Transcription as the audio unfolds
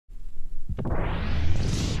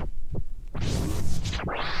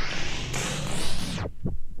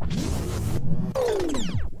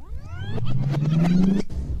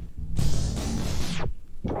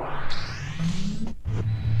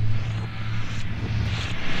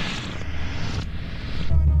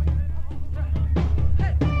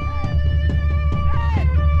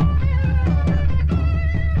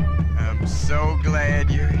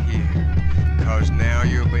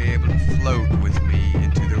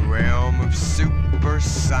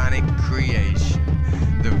sonic creation,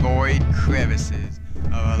 the void crevices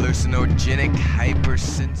of hallucinogenic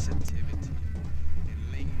hypersensitivity,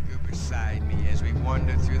 and linger beside me as we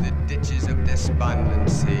wander through the ditches of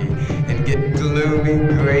despondency and get gloomy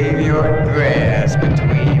graveyard grass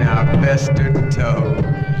between our festered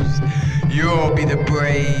toes. You'll be the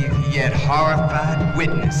brave yet horrified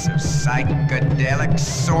witness of psychedelic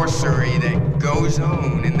sorcery that goes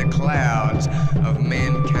on in the clouds of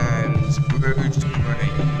mankind's bruised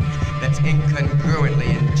brain, that's incongruently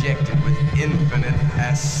injected with infinite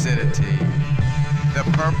acidity. The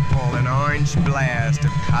purple and orange blast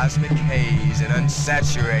of cosmic haze and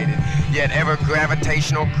unsaturated, yet ever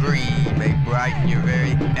gravitational green may brighten your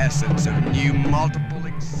very essence of new multiple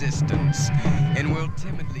existence, and we'll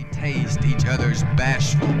timidly taste each other's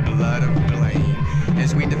bashful blood of blame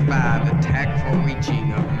as we defy the tactful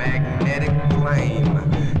reaching of magnetic flame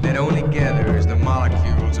that only gathers the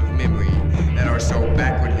molecules of memory that are so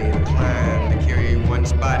backwardly inclined to carry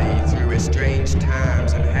one's body through estranged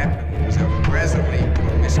times and happenings of presently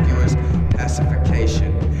promiscuous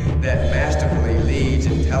pacification that masterfully leads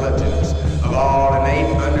intelligence of all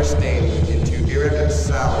innate understanding into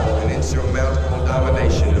irreconcilable and insurmountable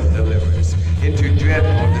domination of deliverance, into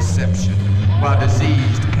dreadful deception, while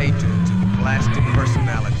diseased patrons of the blasted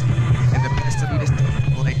personality and the pessimistic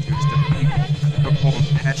relators to people perform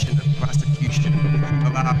passionate prosecution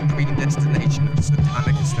of our predestination of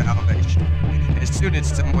satanic salvation. As soon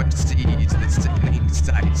as someone sees the sickening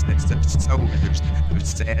sights that such soldiers of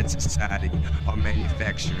sad society are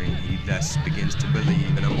manufacturing, he thus begins to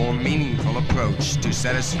believe in a more meaningful approach to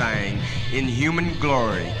satisfying inhuman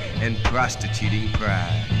glory and prostituting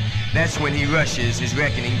pride. That's when he rushes his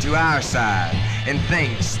reckoning to our side and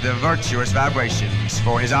thanks the virtuous vibrations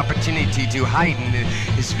for his opportunity to heighten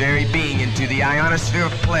his very being into the ionosphere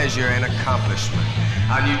of pleasure and accomplishment.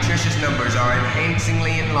 Our nutritious numbers are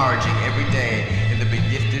enhancingly enlarging every day, and the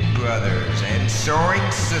begifted brothers and soaring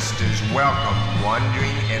sisters welcome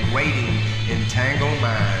wandering and waiting entangled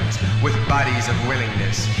minds with bodies of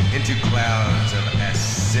willingness into clouds of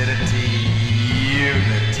acidity